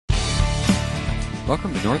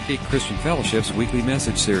Welcome to Northgate Christian Fellowship's weekly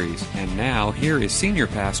message series. And now, here is Senior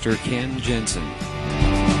Pastor Ken Jensen.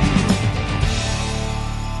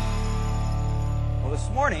 Well, this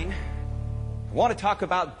morning, I want to talk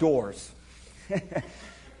about doors.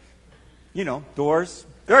 You know, doors.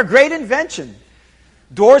 They're a great invention.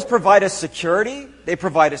 Doors provide us security. They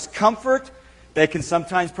provide us comfort. They can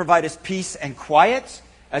sometimes provide us peace and quiet.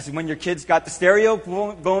 As when your kids got the stereo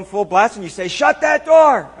going full blast and you say, "Shut that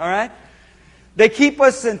door!" All right? They keep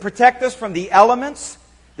us and protect us from the elements.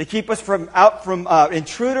 They keep us from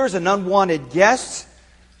intruders and unwanted guests.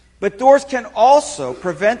 But doors can also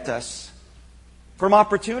prevent us from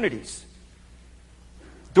opportunities.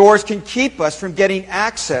 Doors can keep us from getting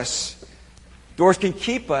access. Doors can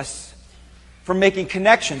keep us from making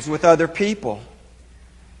connections with other people.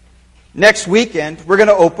 Next weekend, we're going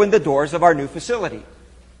to open the doors of our new facility.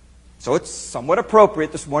 So it's somewhat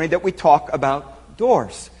appropriate this morning that we talk about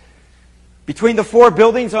doors. Between the 4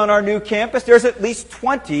 buildings on our new campus, there's at least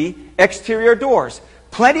 20 exterior doors.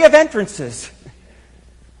 Plenty of entrances.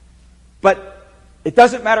 But it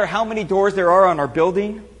doesn't matter how many doors there are on our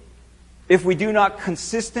building if we do not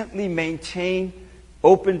consistently maintain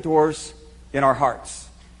open doors in our hearts.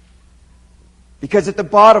 Because at the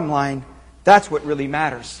bottom line, that's what really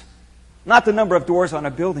matters. Not the number of doors on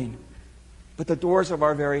a building, but the doors of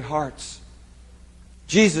our very hearts.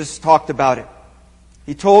 Jesus talked about it.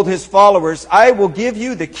 He told His followers, "I will give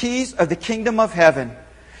you the keys of the kingdom of heaven.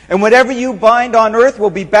 And whatever you bind on earth will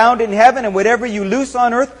be bound in heaven, and whatever you loose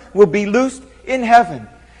on earth will be loosed in heaven."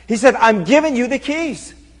 He said, "I'm giving you the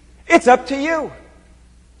keys. It's up to you.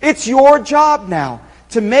 It's your job now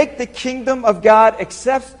to make the kingdom of God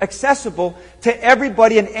accessible to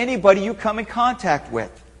everybody and anybody you come in contact with."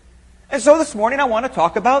 And so this morning I want to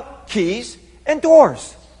talk about keys and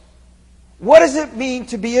doors. What does it mean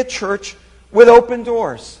to be a church with open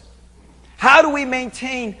doors? How do we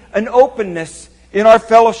maintain an openness in our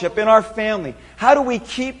fellowship, in our family? How do we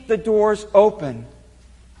keep the doors open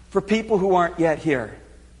for people who aren't yet here?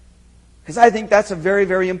 Because I think that's a very,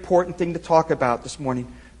 very important thing to talk about this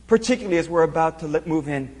morning, particularly as we're about to move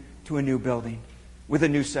in to a new building with a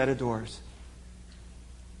new set of doors.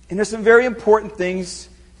 And there's some very important things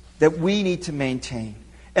that we need to maintain.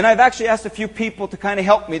 And I've actually asked a few people to kind of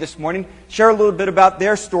help me this morning, share a little bit about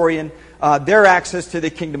their story and their access to the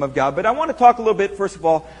kingdom of God. But I want to talk a little bit, first of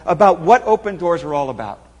all, about what open doors are all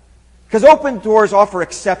about. Because open doors offer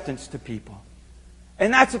acceptance to people.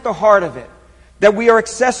 And that's at the heart of it. That we are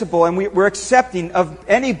accessible and we're accepting of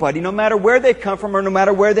anybody, no matter where they come from or no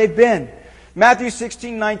matter where they've been. Matthew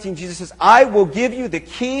 16:19, Jesus says, "I will give you the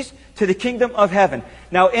keys to the kingdom of heaven."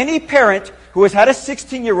 Now, any parent who has had a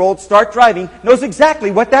 16-year-old start driving knows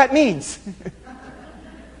exactly what that means.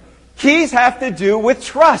 Keys have to do with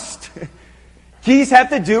trust. Keys have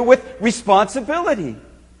to do with responsibility.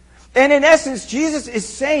 And in essence, Jesus is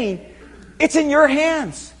saying, it's in your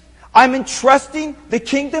hands. I'm entrusting the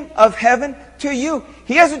kingdom of heaven to you.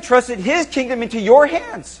 He has entrusted His kingdom into your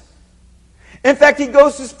hands. In fact, He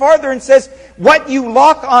goes as farther and says, what you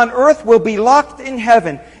lock on earth will be locked in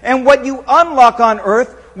heaven, and what you unlock on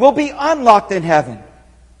earth will be unlocked in heaven.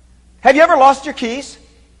 Have you ever lost your keys?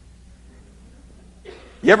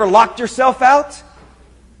 You ever locked yourself out?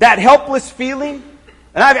 That helpless feeling?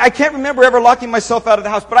 And I can't remember ever locking myself out of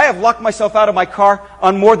the house, but I have locked myself out of my car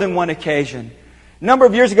on more than one occasion. A number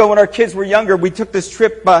of years ago when our kids were younger, we took this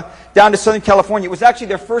trip down to Southern California. It was actually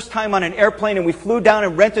their first time on an airplane, and we flew down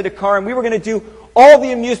and rented a car, and we were going to do all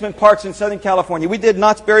the amusement parks in Southern California. We did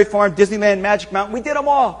Knott's Berry Farm, Disneyland, Magic Mountain. We did them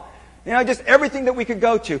all. You know, just everything that we could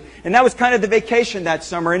go to. And that was kind of the vacation that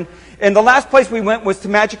summer. And the last place we went was to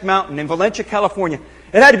Magic Mountain in Valencia, California.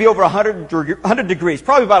 It had to be over 100 degrees,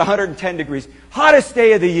 probably about 110 degrees. Hottest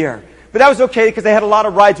day of the year. But that was okay because they had a lot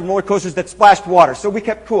of rides and roller coasters that splashed water, so we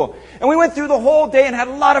kept cool. And we went through the whole day and had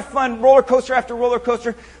a lot of fun, roller coaster after roller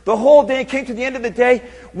coaster, the whole day. Came to the end of the day,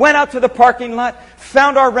 went out to the parking lot,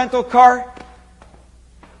 found our rental car.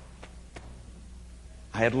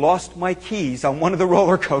 I had lost my keys on one of the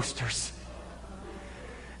roller coasters.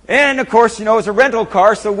 And of course, you know, it was a rental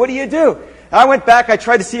car, so what do? I went back, I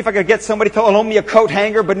tried to see if I could get somebody to loan me a coat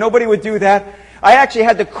hanger, but nobody would do that. I actually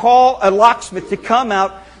had to call a locksmith to come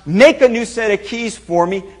out, make a new set of keys for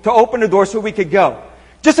me to open the door so we could go.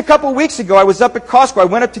 Just a couple of weeks ago, I was up at Costco. I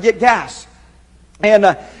went up to get gas. And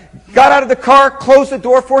got out of the car, closed the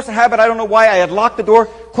door, forced a habit. I don't know why. I had locked the door,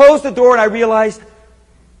 closed the door, and I realized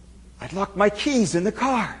I'd locked my keys in the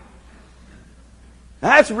car. Now,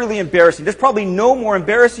 that's really embarrassing. There's probably no more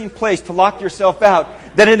embarrassing place to lock yourself out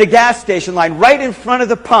than in a gas station line right in front of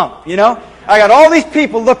the pump, you know? I got all these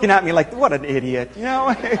people looking at me like, what an idiot, you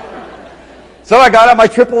know? So I got out my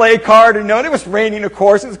AAA card, and it was raining, of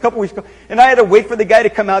course. It was a couple weeks ago. And I had to wait for the guy to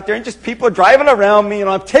come out there, and just people are driving around me, and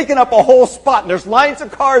I'm taking up a whole spot, and there's lines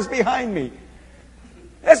of cars behind me.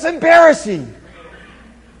 That's embarrassing.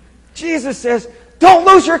 Jesus says, don't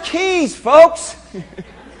lose your keys, folks.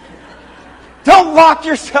 Don't lock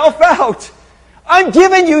yourself out. I'm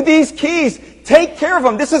giving you these keys. Take care of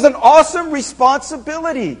them. This is an awesome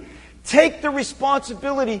responsibility. Take the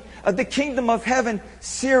responsibility of the kingdom of heaven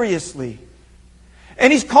seriously.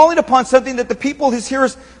 And he's calling upon something that the people, his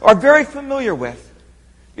hearers, are very familiar with.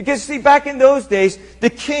 Because, see, back in those days, the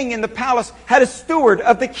king in the palace had a steward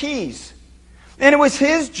of the keys. And it was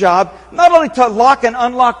his job not only to lock and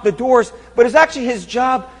unlock the doors, but it's actually his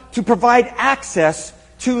job to provide access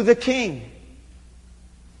to the king.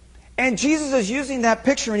 And Jesus is using that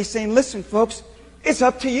picture and he's saying, listen, folks, it's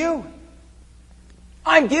up to you.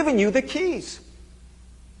 I'm giving you the keys.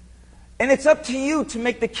 And it's up to you to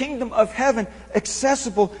make the kingdom of heaven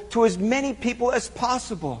accessible to as many people as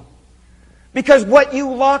possible. Because what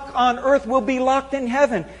you lock on earth will be locked in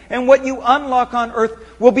heaven. And what you unlock on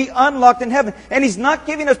earth will be unlocked in heaven. And he's not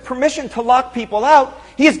giving us permission to lock people out.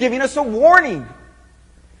 He is giving us a warning.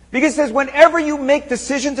 Because he says, whenever you make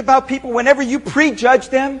decisions about people, whenever you prejudge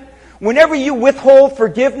them, whenever you withhold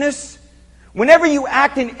forgiveness, whenever you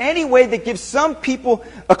act in any way that gives some people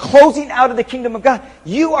a closing out of the kingdom of God,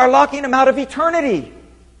 you are locking them out of eternity.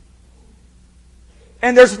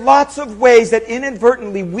 And there's lots of ways that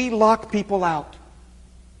inadvertently we lock people out.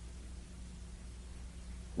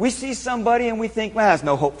 We see somebody and we think, well, there's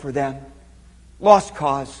no hope for them. Lost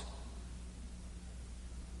cause.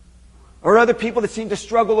 Or other people that seem to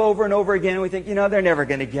struggle over and over again and we think, they're never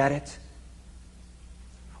going to get it.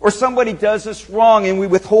 Or somebody does us wrong and we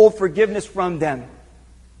withhold forgiveness from them.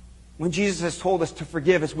 When Jesus has told us to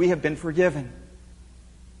forgive as we have been forgiven.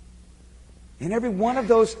 And every one of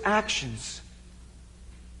those actions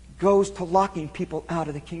goes to locking people out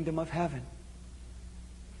of the kingdom of heaven.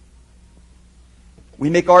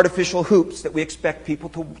 We make artificial hoops that we expect people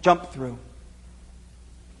to jump through.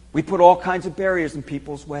 We put all kinds of barriers in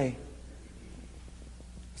people's way.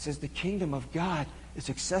 It says the kingdom of God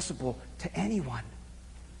is accessible to anyone.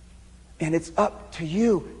 And it's up to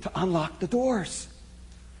you to unlock the doors.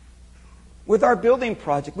 With our building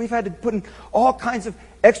project, we've had to put in all kinds of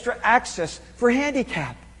extra access for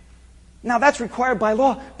handicap. Now, that's required by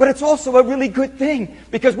law, but it's also a really good thing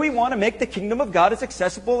because we want to make the kingdom of God as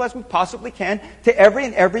accessible as we possibly can to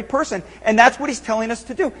every person. And that's what he's telling us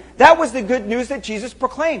to do. That was the good news that Jesus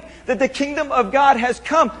proclaimed, that the kingdom of God has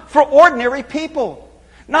come for ordinary people.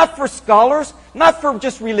 Not for scholars, not for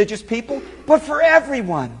just religious people, but for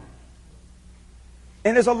everyone.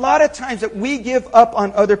 And there's a lot of times that we give up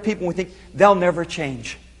on other people and we think they'll never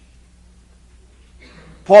change.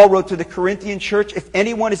 Paul wrote to the Corinthian church, if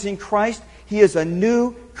anyone is in Christ, he is a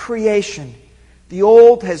new creation. The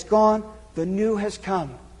old has gone, the new has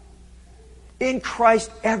come. In Christ,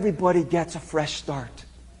 everybody gets a fresh start.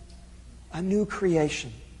 A new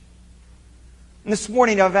creation. And this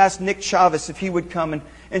morning I've asked Nick Chavez if he would come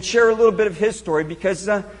and share a little bit of his story because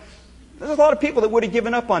there's a lot of people that would have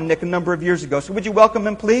given up on Nick a number of years ago. So would you welcome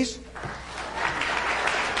him, please?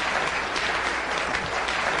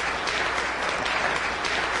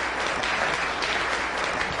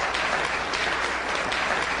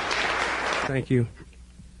 Thank you.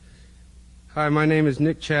 Hi, my name is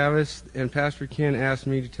Nick Chavez, and Pastor Ken asked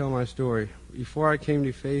me to tell my story. Before I came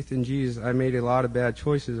to faith in Jesus, I made a lot of bad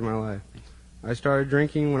choices in my life. I started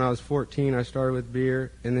drinking when I was 14. I started with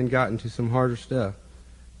beer and then got into some harder stuff.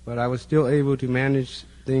 But I was still able to manage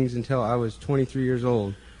things until I was 23 years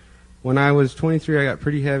old. When I was 23, I got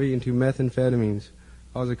pretty heavy into methamphetamines.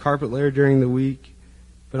 I was a carpet layer during the week,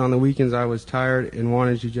 but on the weekends I was tired and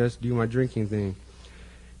wanted to just do my drinking thing.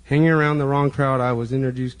 Hanging around the wrong crowd, I was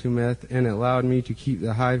introduced to meth, and it allowed me to keep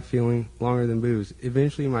the high feeling longer than booze.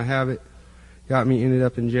 Eventually, my habit got me ended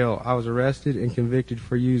up in jail. I was arrested and convicted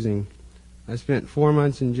for using. I spent 4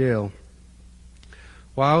 months in jail.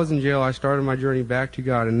 While I was in jail, I started my journey back to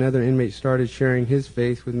God. Another inmate started sharing his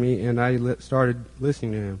faith with me, and I started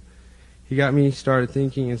listening to him. He got me started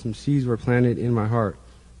thinking, and some seeds were planted in my heart.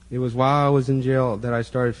 It was while I was in jail that I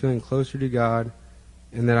started feeling closer to God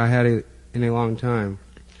and that I had in a long time.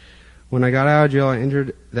 When I got out of jail, I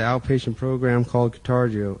entered the outpatient program called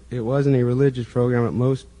Catargio. It wasn't a religious program, but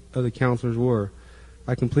most of the counselors were.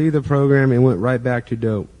 I completed the program and went right back to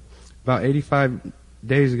dope. About 85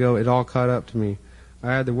 days ago, it all caught up to me.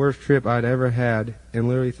 I had the worst trip I'd ever had and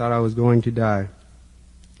literally thought I was going to die.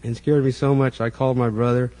 It scared me so much I called my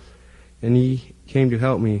brother, and he came to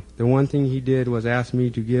help me. The one thing he did was ask me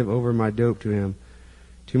to give over my dope to him.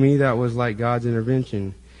 To me, that was like God's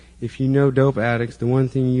intervention. If you know dope addicts, the one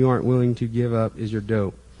thing you aren't willing to give up is your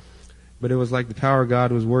dope. But it was like the power of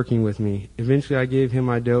God was working with me. Eventually I gave him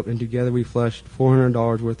my dope, and together we flushed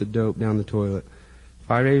 $400 worth of dope down the toilet.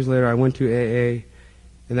 5 days later I went to AA,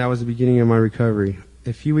 and that was the beginning of my recovery.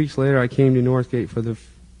 A few weeks later I came to Northgate for the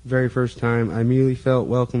very first time. I immediately felt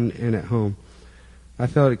welcomed and at home. I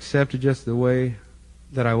felt accepted just the way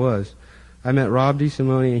that I was. I met Rob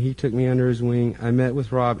DeSimone, and he took me under his wing. I met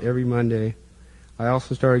with Rob every Monday. I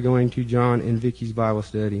also started going to John and Vicky's Bible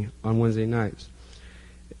study on Wednesday nights,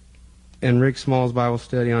 and Rick Small's Bible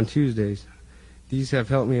study on Tuesdays. These have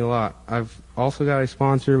helped me a lot. I've also got a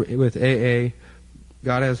sponsor with AA.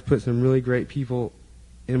 God has put some really great people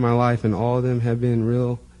in my life, and all of them have been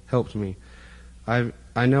real help to me.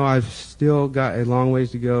 I know I've still got a long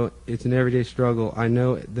ways to go. It's an everyday struggle. I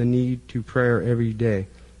know the need to prayer every day.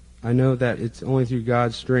 I know that it's only through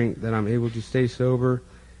God's strength that I'm able to stay sober,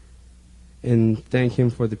 and thank him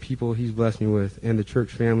for the people he's blessed me with and the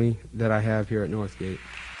church family that I have here at Northgate.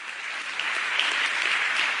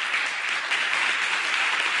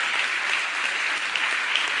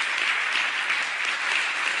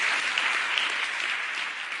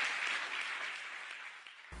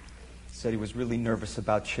 Said he was really nervous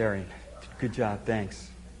about sharing. Good job, thanks.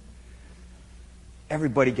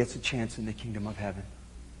 Everybody gets a chance in the kingdom of heaven.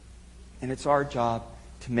 And it's our job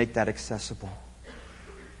to make that accessible.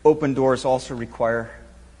 Open doors also require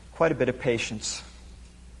quite a bit of patience.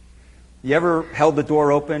 You ever held the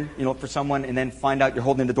door open, for someone, and then find out you're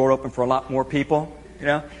holding the door open for a lot more people? We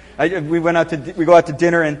go out to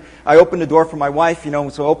dinner, and I opened the door for my wife.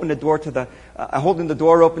 So I opened the door I'm holding the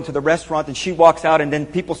door open to the restaurant, and she walks out, and then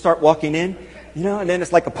people start walking in, and then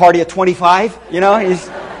it's like a party of 25.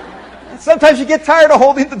 Sometimes you get tired of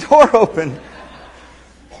holding the door open.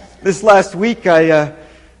 This last week, I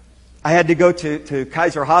had to go to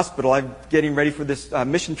Kaiser Hospital. I'm getting ready for this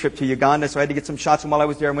mission trip to Uganda, so I had to get some shots. And while I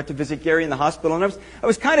was there, I went to visit Gary in the hospital. And I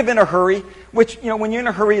was kind of in a hurry, which, when you're in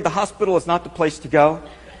a hurry, the hospital is not the place to go.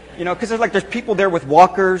 Because there's people there with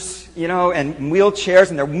walkers, and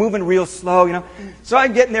wheelchairs, and they're moving real slow, So I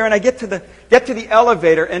get in there, and I get to the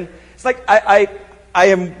elevator, and it's like I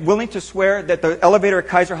am willing to swear that the elevator at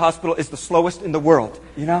Kaiser Hospital is the slowest in the world,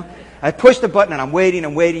 I push the button, and I'm waiting.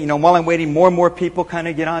 While I'm waiting, more and more people kind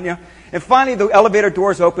of get on, And finally, the elevator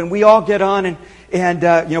doors open. We all get on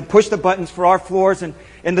and push the buttons for our floors, and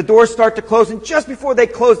the doors start to close. And just before they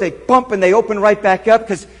close, they bump and they open right back up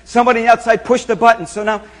because somebody on the outside pushed the button. So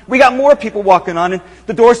now we got more people walking on, and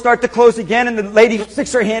the doors start to close again. And the lady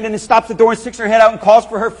sticks her hand in and stops the door and sticks her head out and calls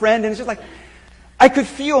for her friend. And it's just like, I could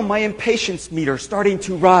feel my impatience meter starting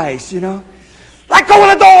to rise. Let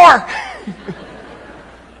go of the door.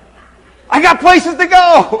 I got places to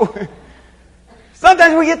go.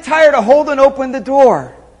 Sometimes we get tired of holding open the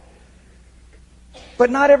door. But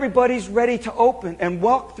not everybody's ready to open and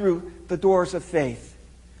walk through the doors of faith.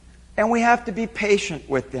 And we have to be patient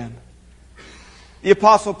with them. The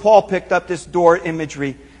Apostle Paul picked up this door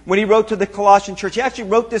imagery when he wrote to the Colossian church. He actually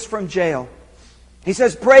wrote this from jail. He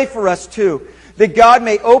says, pray for us too, that God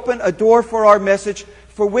may open a door for our message,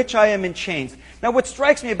 for which I am in chains. Now, what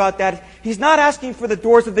strikes me about that, he's not asking for the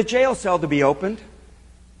doors of the jail cell to be opened.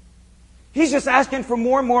 He's just asking for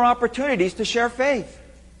more and more opportunities to share faith.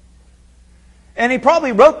 And he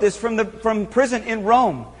probably wrote this from prison in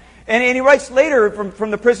Rome. And he writes later from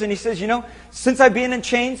the prison, he says, since I've been in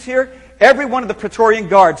chains here, every one of the Praetorian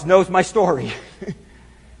guards knows my story.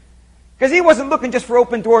 Because he wasn't looking just for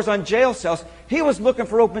open doors on jail cells. He was looking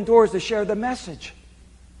for open doors to share the message.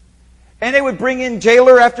 And they would bring in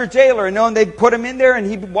jailer after jailer, and they'd put him in there, and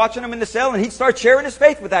he'd be watching him in the cell, and he'd start sharing his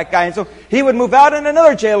faith with that guy. And so he would move out, and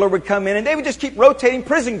another jailer would come in, and they would just keep rotating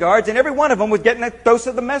prison guards, and every one of them was getting a dose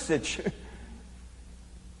of the message.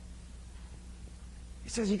 He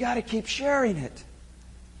says, you got to keep sharing it.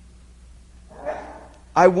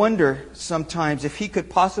 I wonder sometimes if he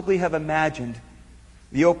could possibly have imagined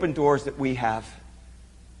the open doors that we have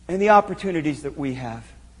and the opportunities that we have.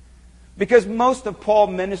 Because most of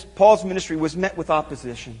Paul's ministry was met with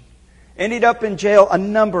opposition. Ended up in jail a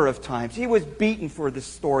number of times. He was beaten for this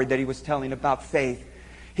story that he was telling about faith.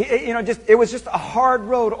 It was just a hard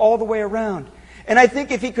road all the way around. And I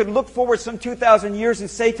think if he could look forward some 2,000 years and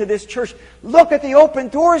say to this church, look at the open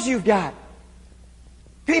doors you've got.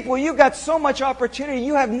 People, you've got so much opportunity.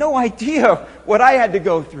 You have no idea what I had to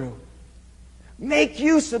go through. Make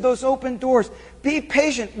use of those open doors. Be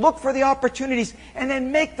patient. Look for the opportunities and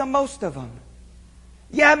then make the most of them.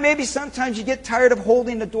 Yeah, maybe sometimes you get tired of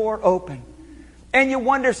holding the door open. And you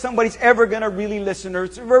wonder if somebody's ever going to really listen, or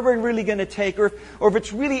it's ever really going to take, or if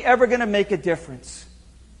it's really ever going to make a difference.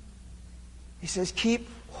 He says, keep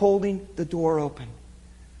holding the door open.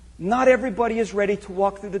 Not everybody is ready to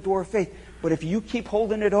walk through the door of faith. But if you keep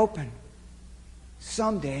holding it open,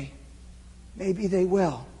 someday, maybe they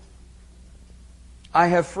will. I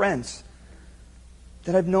have friends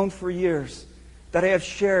that I've known for years, that I have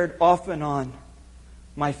shared off and on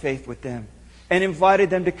my faith with them and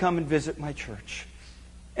invited them to come and visit my church.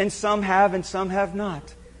 And some have and some have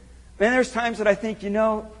not. And there's times that I think,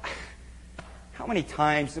 how many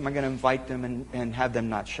times am I going to invite them and have them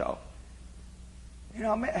not show? And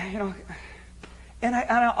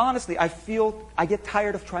I honestly, I get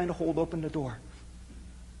tired of trying to hold open the door.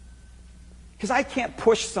 Because I can't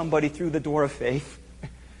push somebody through the door of faith.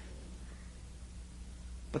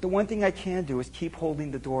 But the one thing I can do is keep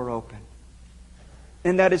holding the door open.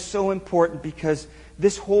 And that is so important because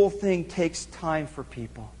this whole thing takes time for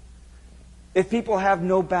people. If people have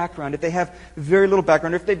no background, if they have very little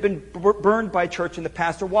background, if they've been burned by church in the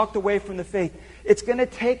past or walked away from the faith, it's going to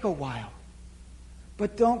take a while.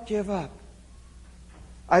 But don't give up.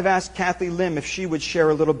 I've asked Kathy Lim if she would share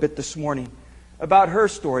a little bit this morning about her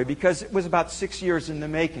story because it was about 6 years in the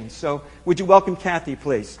making. So would you welcome Kathy,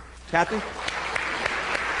 please? Kathy?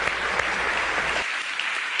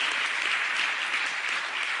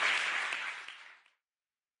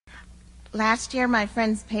 Last year, my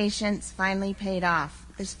friend's patience finally paid off.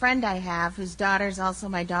 This friend I have, whose daughter is also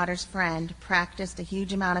my daughter's friend, practiced a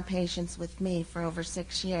huge amount of patience with me for over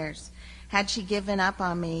 6 years. Had she given up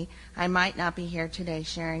on me, I might not be here today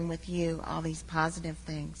sharing with you all these positive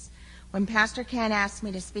things. When Pastor Ken asked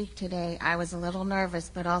me to speak today, I was a little nervous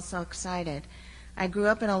but also excited. I grew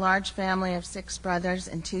up in a large family of 6 brothers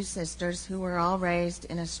and 2 sisters who were all raised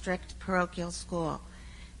in a strict parochial school.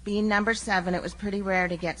 Being number 7, it was pretty rare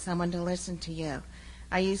to get someone to listen to you.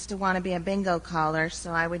 I used to want to be a bingo caller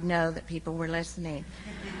so I would know that people were listening.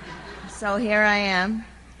 So here I am.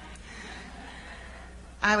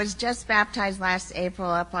 I was just baptized last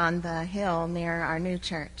April up on the hill near our new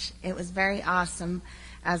church. It was very awesome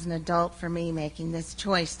as an adult for me making this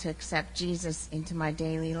choice to accept Jesus into my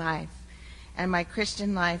daily life. And my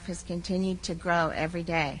Christian life has continued to grow every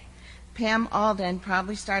day. Pam Alden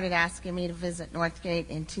probably started asking me to visit Northgate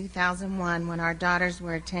in 2001 when our daughters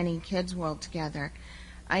were attending Kids World together.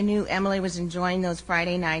 I knew Emily was enjoying those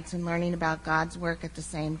Friday nights and learning about God's work at the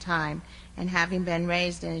same time. And having been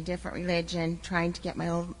raised in a different religion, trying to get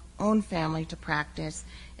my own family to practice,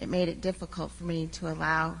 it made it difficult for me to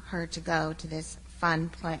allow her to go to this fun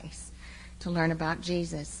place to learn about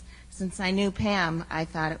Jesus. Since I knew Pam, I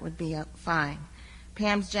thought it would be fine.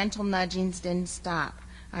 Pam's gentle nudgings didn't stop.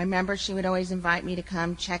 I remember she would always invite me to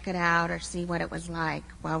come check it out or see what it was like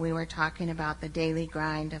while we were talking about the daily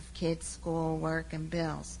grind of kids, school, work, and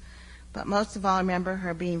bills. But most of all, I remember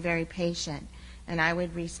her being very patient, and I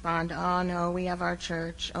would respond, "Oh, no, we have our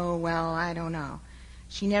church. Oh, well, I don't know."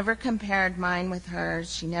 She never compared mine with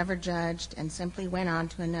hers. She never judged and simply went on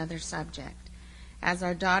to another subject. As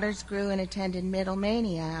our daughters grew and attended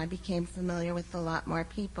Middlemania, I became familiar with a lot more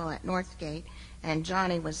people at Northgate, and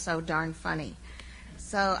Johnny was so darn funny.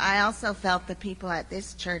 So I also felt the people at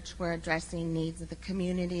this church were addressing needs of the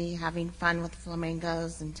community, having fun with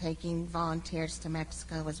flamingos, and taking volunteers to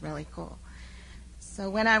Mexico was really cool. So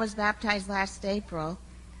when I was baptized last April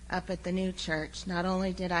up at the new church, not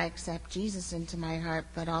only did I accept Jesus into my heart,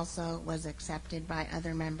 but also was accepted by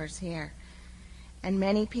other members here. And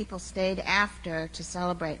many people stayed after to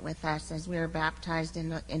celebrate with us as we were baptized in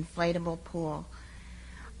the inflatable pool.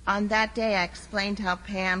 On that day, I explained how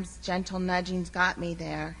Pam's gentle nudgings got me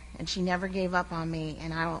there, and she never gave up on me,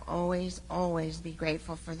 and I will always, always be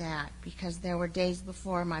grateful for that, because there were days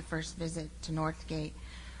before my first visit to Northgate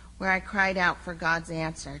where I cried out for God's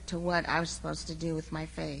answer to what I was supposed to do with my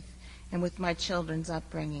faith and with my children's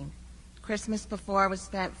upbringing. Christmas before was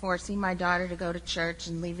spent forcing my daughter to go to church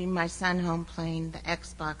and leaving my son home playing the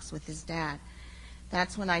Xbox with his dad.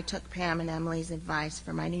 That's when I took Pam and Emily's advice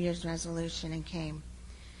for my New Year's resolution and came,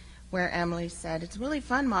 where Emily said, "It's really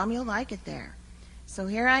fun, Mom. You'll like it there." So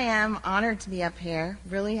here I am, honored to be up here,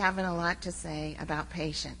 really having a lot to say about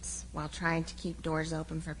patience while trying to keep doors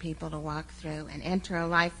open for people to walk through and enter a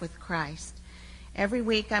life with Christ. Every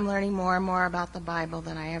week I'm learning more and more about the Bible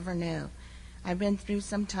than I ever knew. I've been through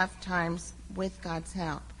some tough times with God's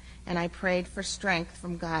help, and I prayed for strength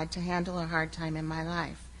from God to handle a hard time in my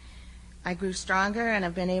life. I grew stronger and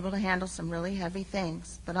have been able to handle some really heavy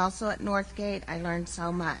things, but also at Northgate I learned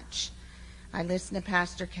so much. I listen to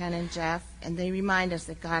Pastor Ken and Jeff, and they remind us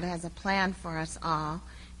that God has a plan for us all,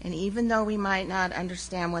 and even though we might not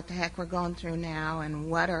understand what the heck we're going through now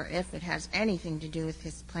and what or if it has anything to do with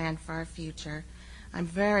his plan for our future, I'm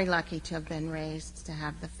very lucky to have been raised to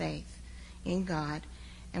have the faith in God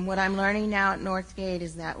And what I'm learning now at Northgate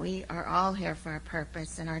is that we are all here for a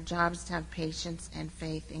purpose, and our job is to have patience and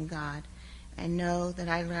faith in God. And know that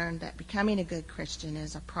I learned that becoming a good Christian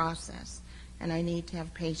is a process, and I need to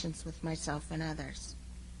have patience with myself and others.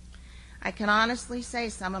 I can honestly say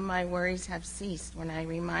some of my worries have ceased when I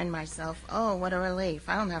remind myself, oh, what a relief.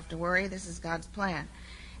 I don't have to worry. This is God's plan.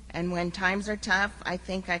 And when times are tough, I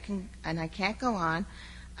think I can't go on,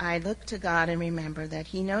 I look to God and remember that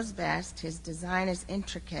He knows best. His design is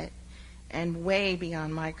intricate and way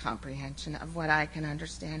beyond my comprehension of what I can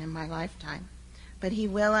understand in my lifetime. But He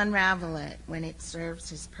will unravel it when it serves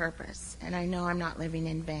His purpose. And I know I'm not living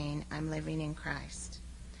in vain. I'm living in Christ.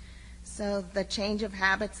 So the change of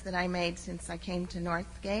habits that I made since I came to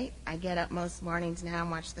Northgate, I get up most mornings now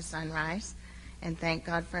and watch the sunrise and thank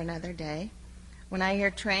God for another day. When I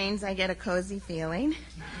hear trains, I get a cozy feeling.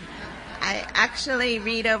 I actually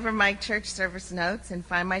read over my church service notes and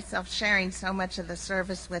find myself sharing so much of the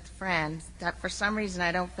service with friends that for some reason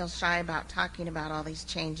I don't feel shy about talking about all these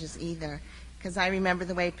changes either, because I remember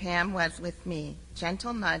the way Pam was with me,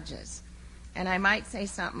 gentle nudges. And I might say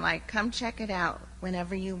something like, come check it out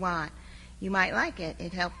whenever you want. You might like it.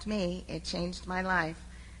 It helped me. It changed my life.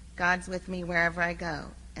 God's with me wherever I go.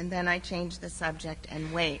 And then I change the subject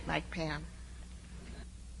and wait, like Pam.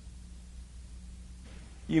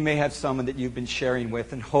 You may have someone that you've been sharing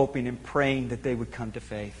with and hoping and praying that they would come to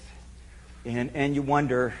faith. And you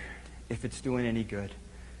wonder if it's doing any good.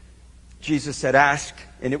 Jesus said, ask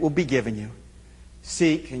and it will be given you.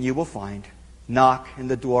 Seek and you will find. Knock and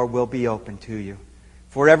the door will be open to you.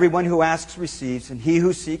 For everyone who asks receives, and he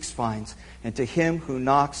who seeks finds. And to him who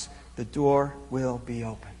knocks, the door will be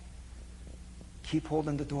open. Keep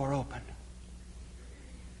holding the door open.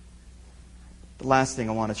 The last thing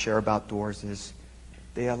I want to share about doors is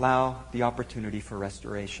they allow the opportunity for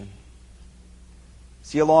restoration.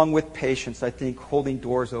 See, along with patience, I think holding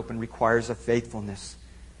doors open requires a faithfulness.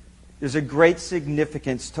 There's a great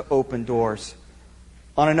significance to open doors.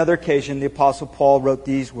 On another occasion, the Apostle Paul wrote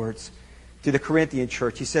these words to the Corinthian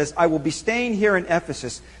church. He says, I will be staying here in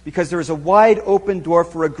Ephesus because there is a wide open door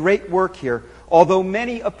for a great work here, although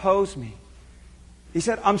many oppose me. He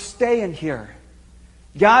said, I'm staying here.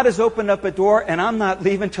 God has opened up a door and I'm not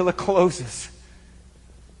leaving till it closes.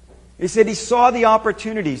 He said he saw the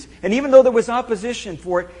opportunities. And even though there was opposition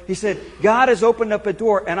for it, he said, God has opened up a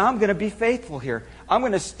door and I'm going to be faithful here. I'm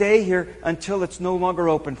going to stay here until it's no longer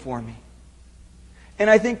open for me. And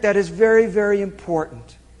I think that is very, very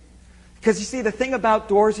important. Because you see, the thing about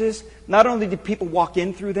doors is, not only do people walk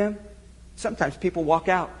in through them, sometimes people walk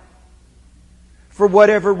out. For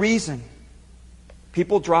whatever reason,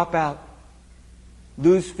 people drop out,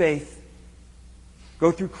 lose faith,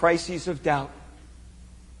 go through crises of doubt,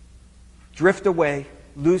 drift away,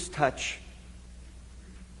 lose touch.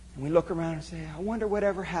 And we look around and say, I wonder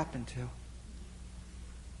whatever happened to.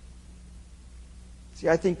 See,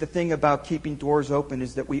 I think the thing about keeping doors open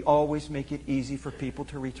is that we always make it easy for people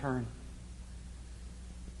to return.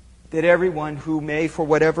 That everyone who may, for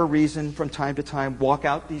whatever reason, from time to time, walk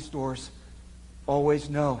out these doors, always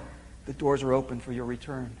know the doors are open for your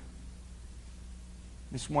return.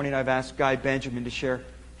 This morning I've asked Guy Benjamin to share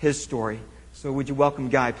his story. So would you welcome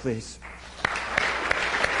Guy, please?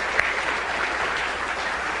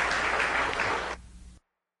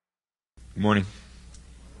 Good morning.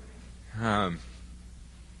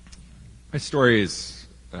 My story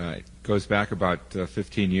goes back about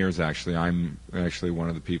 15 years, actually. I'm actually one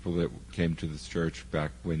of the people that came to this church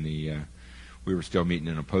back when we were still meeting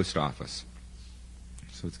in a post office.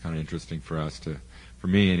 So it's kind of interesting for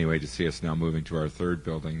me anyway, to see us now moving to our third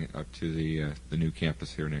building up to the new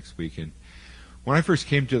campus here next weekend. When I first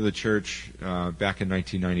came to the church back in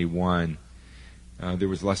 1991, there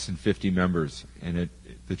was less than 50 members, and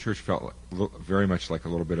the church felt very much like a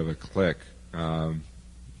little bit of a clique,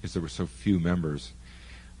 because there were so few members.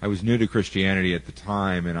 I was new to Christianity at the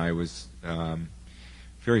time, and I was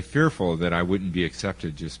very fearful that I wouldn't be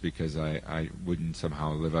accepted just because I wouldn't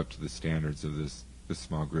somehow live up to the standards of this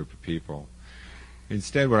small group of people.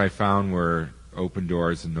 Instead, what I found were open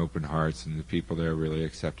doors and open hearts, and the people there really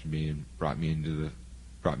accepted me and brought me into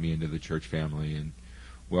the church family and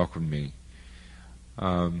welcomed me.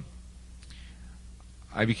 I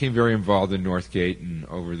became very involved in Northgate, and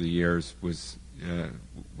over the years was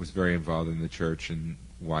very involved in the church and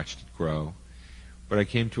watched it grow. But I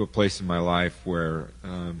came to a place in my life where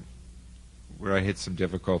I hit some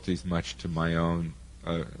difficulties, much to my own,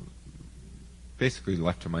 basically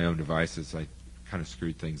left to my own devices. I kind of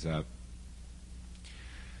screwed things up.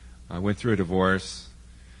 I went through a divorce,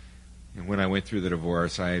 and when I went through the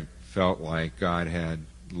divorce, I felt like God had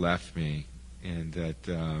left me, and that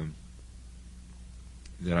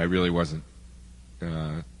I really wasn't,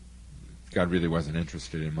 God really wasn't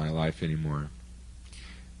interested in my life anymore.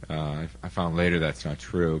 I found later that's not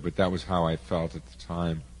true, but that was how I felt at the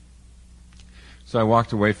time. So I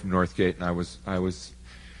walked away from Northgate, and I was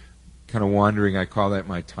kind of wandering. I call that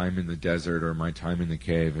my time in the desert or my time in the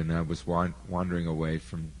cave, and I was wandering away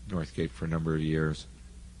from Northgate for a number of years.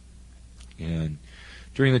 And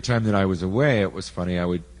during the time that I was away, it was funny, I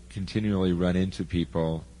would continually run into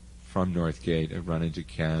people from Northgate. I'd run into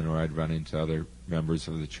Ken, or I'd run into other members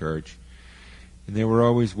of the church. And they were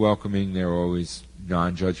always welcoming, they were always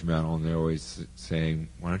non-judgmental, and they were always saying,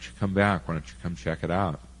 why don't you come back, why don't you come check it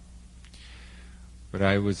out? But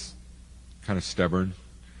I was kind of stubborn,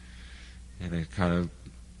 and I kind of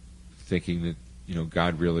thinking that,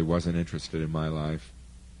 God really wasn't interested in my life.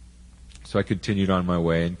 So I continued on my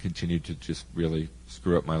way and continued to just really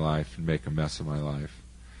screw up my life and make a mess of my life.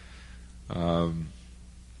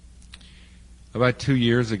 About 2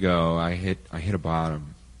 years ago, I hit a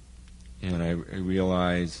bottom, and I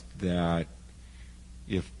realized that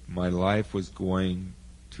if my life was going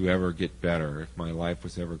to ever get better, if my life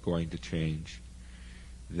was ever going to change,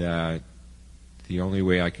 that the only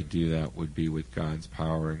way I could do that would be with God's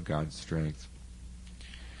power and God's strength.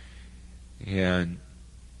 And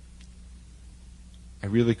I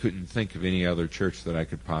really couldn't think of any other church that I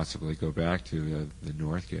could possibly go back to, the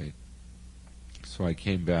Northgate. So I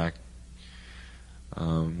came back.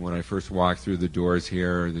 When I first walked through the doors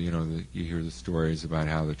here, you hear the stories about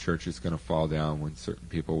how the church is going to fall down when certain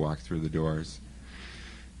people walk through the doors.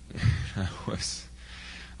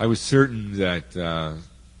 I was certain that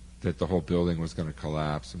the whole building was going to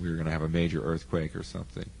collapse and we were going to have a major earthquake or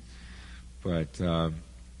something. But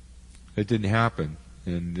it didn't happen.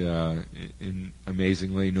 And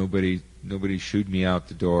amazingly, nobody shooed me out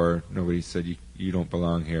the door. Nobody said, you don't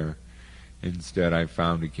belong here. Instead, I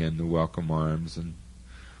found again the welcome arms and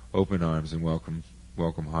open arms and welcome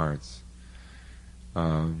hearts.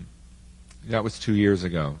 That was 2 years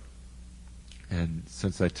ago. And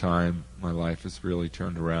since that time, my life has really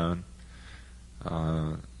turned around.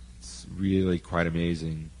 It's really quite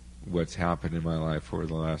amazing what's happened in my life over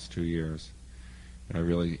the last 2 years. And I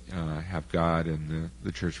really have God and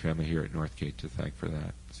the church family here at Northgate to thank for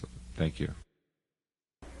that. So thank you.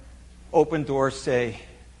 Open doors say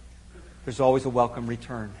there's always a welcome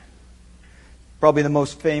return. Probably the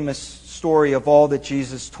most famous story of all that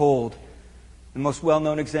Jesus told, the most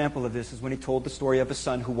well-known example of this is when he told the story of a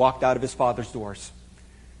son who walked out of his father's doors.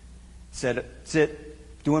 Said, that's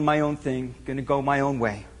it, doing my own thing, going to go my own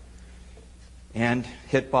way. And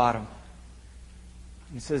hit bottom.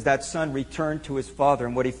 He says that son returned to his father,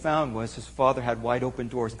 and what he found was his father had wide open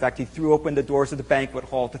doors. In fact, he threw open the doors of the banquet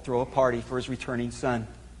hall to throw a party for his returning son.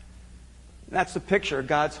 And that's the picture of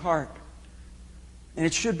God's heart. And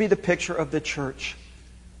it should be the picture of the church.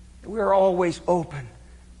 We are always open,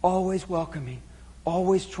 always welcoming,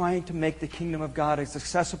 always trying to make the kingdom of God as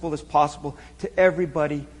accessible as possible to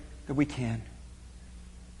everybody that we can.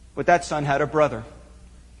 But that son had a brother,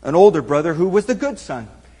 an older brother who was the good son.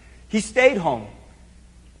 He stayed home.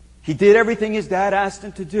 He did everything his dad asked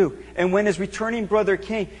him to do. And when his returning brother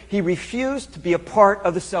came, he refused to be a part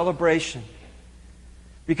of the celebration.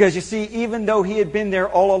 Because you see, even though he had been there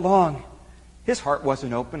all along, his heart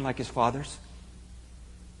wasn't open like his father's.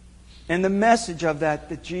 And the message of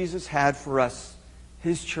that Jesus had for us,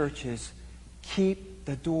 His church, is keep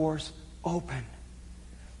the doors open.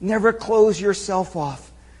 Never close yourself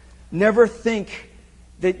off. Never think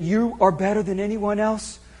that you are better than anyone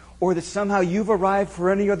else or that somehow you've arrived for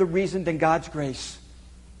any other reason than God's grace.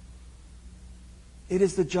 It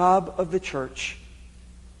is the job of the church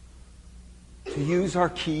to use our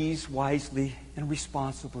keys wisely and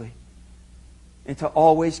responsibly and to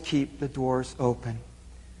always keep the doors open.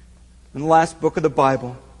 In the last book of the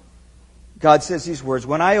Bible, God says these words,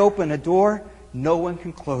 "When I open a door, no one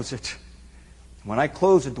can close it. When I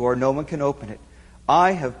close a door, no one can open it.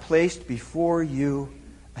 I have placed before you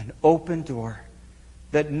an open door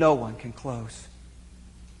that no one can close."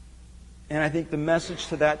 And I think the message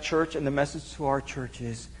to that church and the message to our church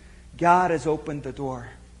is, God has opened the door.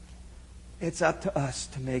 It's up to us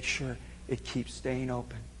to make sure it keeps staying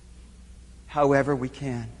open, however we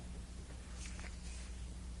can.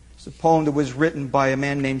 It's a poem that was written by a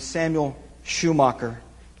man named Samuel Schumacher.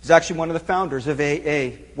 He's actually one of the founders of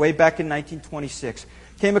AA, way back in 1926.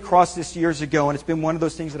 Came across this years ago, and it's been one of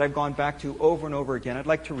those things that I've gone back to over and over again. I'd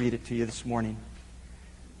like to read it to you this morning.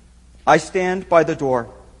 "I stand by the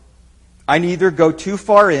door. I neither go too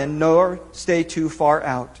far in nor stay too far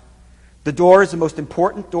out. The door is the most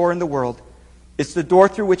important door in the world. It's the door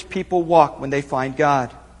through which people walk when they find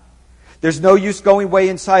God. There's no use going way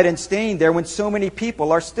inside and staying there when so many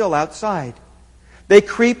people are still outside. They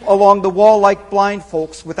creep along the wall like blind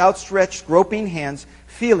folks with outstretched, groping hands,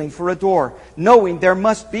 feeling for a door, knowing there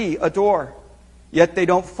must be a door. Yet they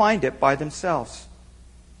don't find it by themselves.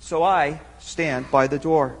 So I stand by the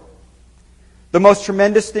door. The most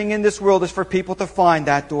tremendous thing in this world is for people to find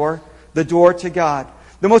that door, the door to God.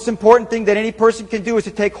 The most important thing that any person can do is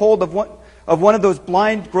to take hold of one of those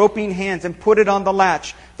blind, groping hands and put it on the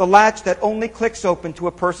latch that only clicks open to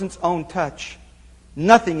a person's own touch.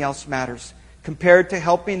 Nothing else matters compared to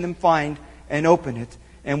helping them find and open it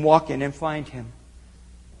and walk in and find Him.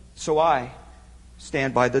 So I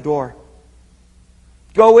stand by the door.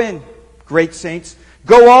 Go in, great saints.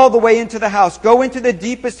 Go all the way into the house. Go into the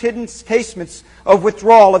deepest hidden casements of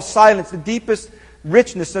withdrawal, of silence, the deepest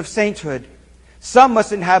richness of sainthood. Some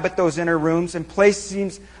must inhabit those inner rooms, and place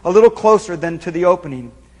seems a little closer than to the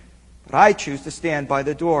opening. But I choose to stand by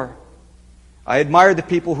the door. I admire the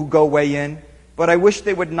people who go way in, but I wish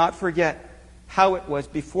they would not forget how it was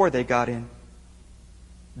before they got in.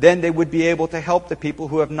 Then they would be able to help the people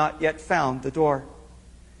who have not yet found the door.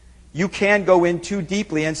 You can go in too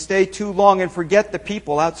deeply and stay too long and forget the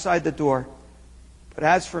people outside the door. But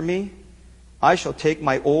as for me, I shall take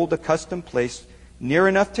my old accustomed place near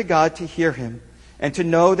enough to God to hear Him and to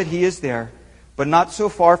know that He is there, but not so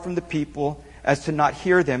far from the people as to not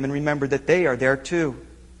hear them and remember that they are there too.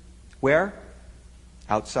 Where?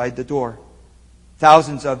 Outside the door.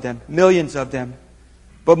 Thousands of them, millions of them.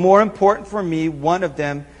 But more important for me, one of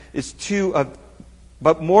them, or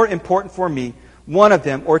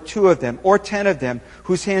two of them, or 10 of them,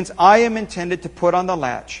 whose hands I am intended to put on the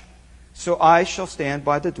latch. So I shall stand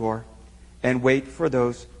by the door and wait for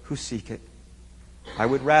those who seek it. I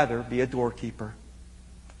would rather be a doorkeeper.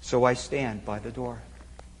 So I stand by the door.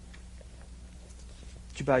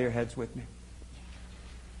 Would you bow your heads with me?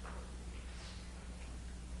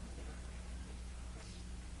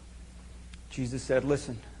 Jesus said,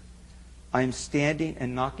 listen, I am standing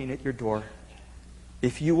and knocking at your door.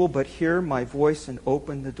 If you will but hear my voice and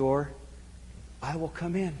open the door, I will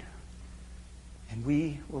come in and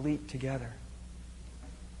we will eat together.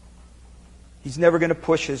 He's never going to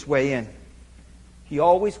push His way in. He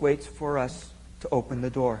always waits for us to open the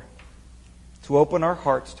door, to open our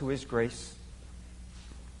hearts to His grace,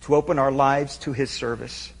 to open our lives to His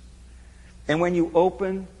service. And when you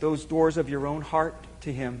open those doors of your own heart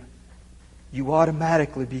to Him, you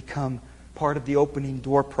automatically become part of the opening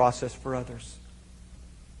door process for others.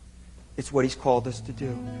 It's what He's called us to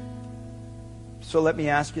do. So let me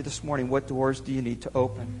ask you this morning, what doors do you need to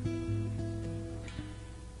open?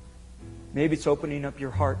 Maybe it's opening up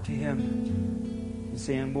your heart to Him and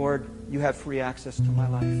saying, Lord, you have free access to my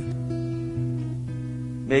life.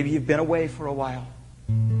 Maybe you've been away for a while.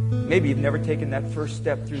 Maybe you've never taken that first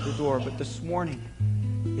step through the door, but this morning,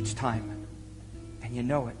 it's time. And you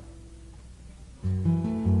know it.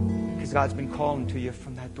 Because God's been calling to you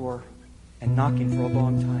from that door and knocking for a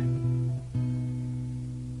long time.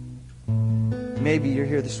 Maybe you're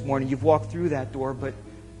here this morning, you've walked through that door, but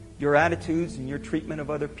your attitudes and your treatment of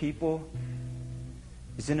other people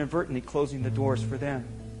is inadvertently closing the doors for them.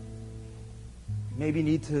 Maybe you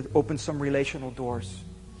need to open some relational doors,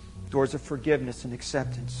 doors of forgiveness and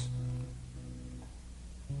acceptance.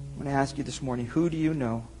 I want to ask you this morning, who do you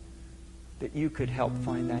know that you could help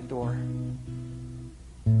find that door?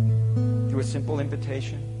 Through a simple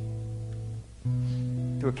invitation,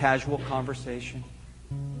 through a casual conversation,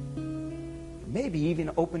 maybe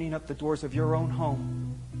even opening up the doors of your own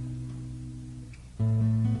home.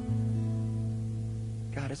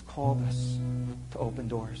 God has called us to open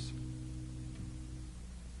doors.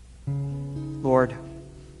 Lord,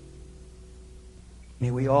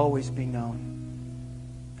 may we always be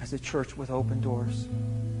known as a church with open doors.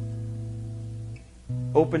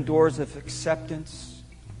 Open doors of acceptance,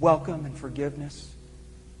 welcome, and forgiveness.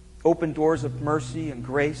 Open doors of mercy and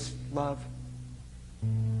grace, love.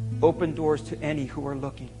 Open doors to any who are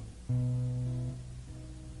looking.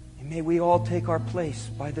 And may we all take our place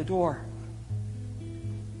by the door,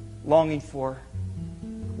 longing for,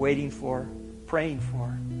 waiting for, praying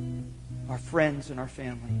for our friends and our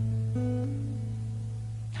family.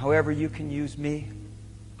 However you can use me,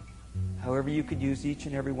 however you could use each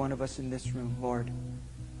and every one of us in this room, Lord,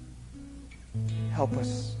 help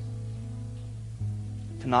us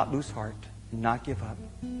to not lose heart and not give up,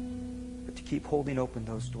 but to keep holding open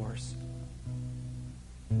those doors.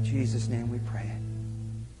 In Jesus' name we pray.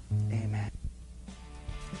 Amen.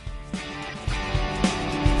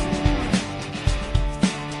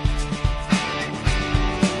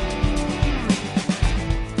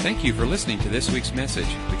 Thank you for listening to this week's message.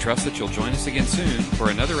 We trust that you'll join us again soon for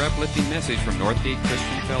another uplifting message from Northgate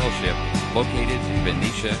Christian Fellowship, located in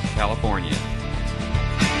Benicia, California.